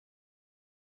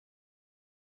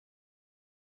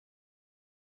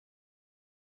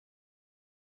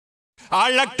I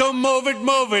like to move it,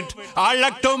 move it. I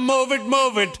like to move it,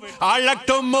 move it. I like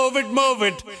to move it, move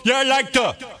it. You like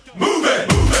to move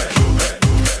it, move it, move it.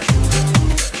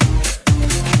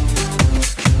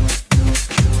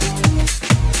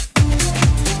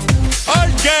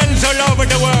 All girls all over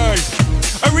the world.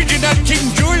 Original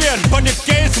King Julian for the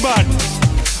case man.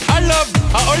 I love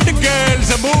how all the girls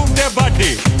move their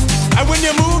body. And when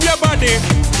you move your body,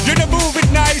 you don't move it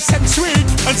nice and sweet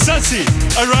and sassy,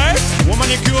 alright? Woman,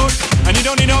 you're cute, and you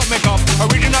don't need no makeup.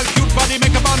 Original cute body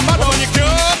makeup on model. Woman, you're cute,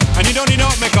 and you don't need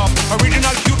no makeup.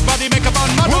 Original cute body makeup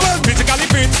on model. Woman, physically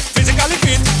fit, physically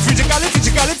fit, physically fit.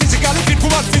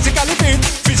 Woman, physically fit,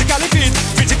 physically fit,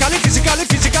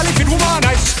 physically fit. Woman,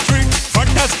 nice, sweet,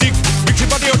 fantastic.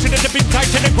 Picture body ocean at the big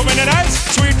Titanic. Woman, nice,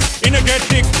 sweet,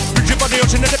 energetic. Picture body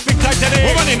ocean at the big Titanic.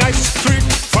 Woman, nice, sweet,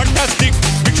 fantastic.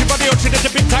 Picture body ocean at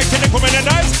the big Titanic. Woman,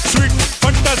 nice, sweet,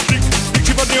 fantastic.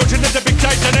 Picture body ocean at the big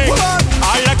Titanic. Woman,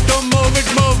 I like to move it,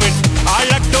 move it. I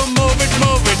like to move it,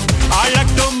 move it. I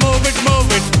like to move it, move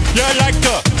it. You like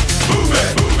to move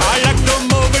it, move it. I like to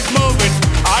move it, move it.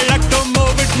 I like to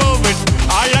move it, move it.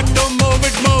 I like to move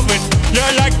it, move it. You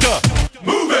like to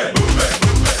move it, move it.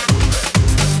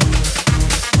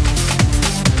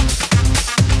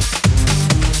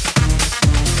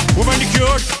 Woman, you're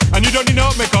cute, and you don't need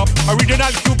no makeup. Original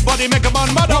cute body makeup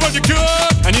on model. Woman, you're cute,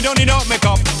 and you don't need no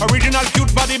makeup. Original cute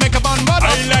body makeup on model.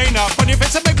 Eyeliner, on your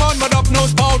face and make one mud up.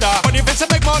 Nose powder, on your face and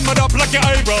make one mud up. Like your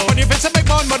eyebrow, on your face and make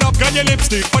one mud up. Girl, your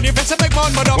lipstick, on your face and make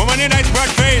one mud up. Woman, your nice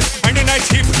broad face and your nice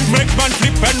hip. Make man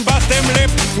flip and bust them lip.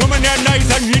 Woman, you're nice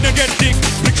and you don't get thick.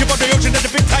 Picture about the ocean at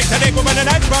the big Titanic. Woman, your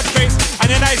nice broad face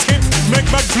and your nice hip. Make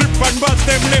man flip and bust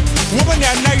them lip. Woman,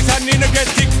 you're nice and you don't get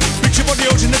thick. Picture about the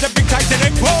ocean at the big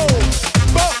Titanic. Whoa!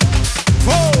 Whoa,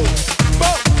 whoa,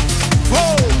 whoa,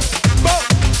 whoa, whoa,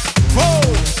 whoa,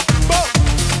 whoa.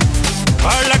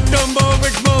 I like to move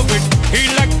it, move it. He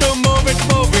like to move it,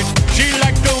 move it. She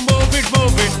like to move it,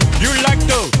 move it. You like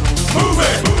to move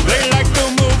it, move it. They like to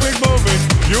move it, move it.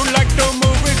 You like to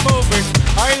move it, move it.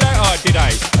 I like. Oh, did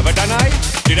I? Have I done I?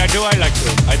 Did I do? I like to.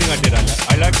 I think I did.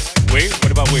 I like. We.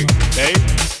 What about we? They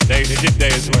did they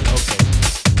as well. Okay.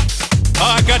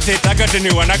 Oh, I got it. I got the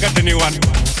new one. I got the new one.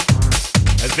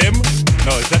 Them?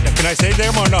 No, is that, can I say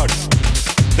them or not?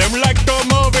 Them like to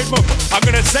move it, move it. I'm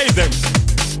gonna say them.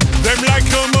 Them like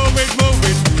to move it, move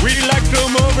it. We like to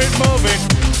move it, move it.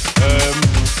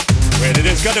 Wait,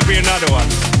 there's gotta be another one.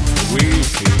 We,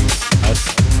 us.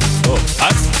 Oh,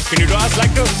 us? Can you do us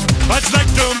like to? Us like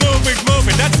to move it, move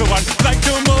it. That's the one. Like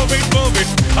to move it, move it.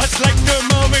 Us like to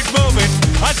move it, move it.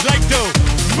 Us like to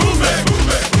move it,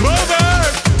 move it. Move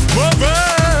it, move it.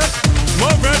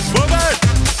 Move it, move it.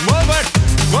 Move it.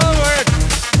 Forward.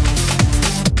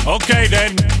 Okay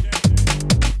then.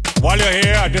 While you're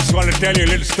here, I just want to tell you a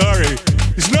little story.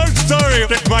 It's an old story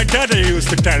that my daddy used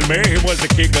to tell me. He was a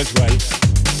king as well.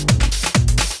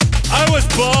 I was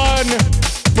born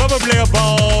probably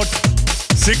about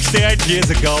 68 years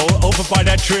ago, over by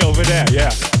that tree over there,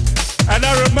 yeah. And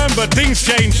I remember things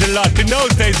changed a lot. In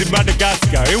those days in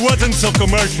Madagascar, it wasn't so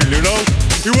commercial, you know?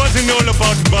 It wasn't all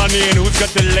about money and who's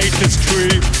got the latest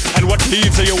tree and what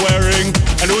leaves are you wearing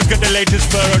and who's got the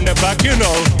latest fur on their back, you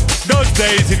know. Those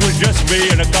days it was just me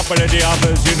and a couple of the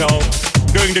others, you know,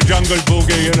 doing the jungle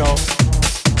boogie, you know.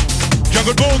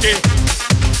 Jungle boogie,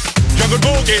 jungle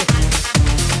boogie.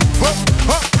 Ho,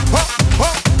 ho, ho, ho,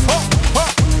 ho, ho,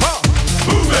 ho.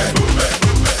 Move it, move it,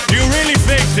 move it. Do you really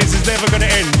think this is never gonna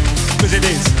end? Because it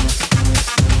is.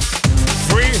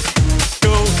 3, 2,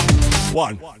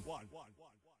 1.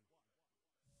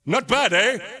 Not bad,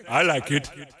 eh? I like it.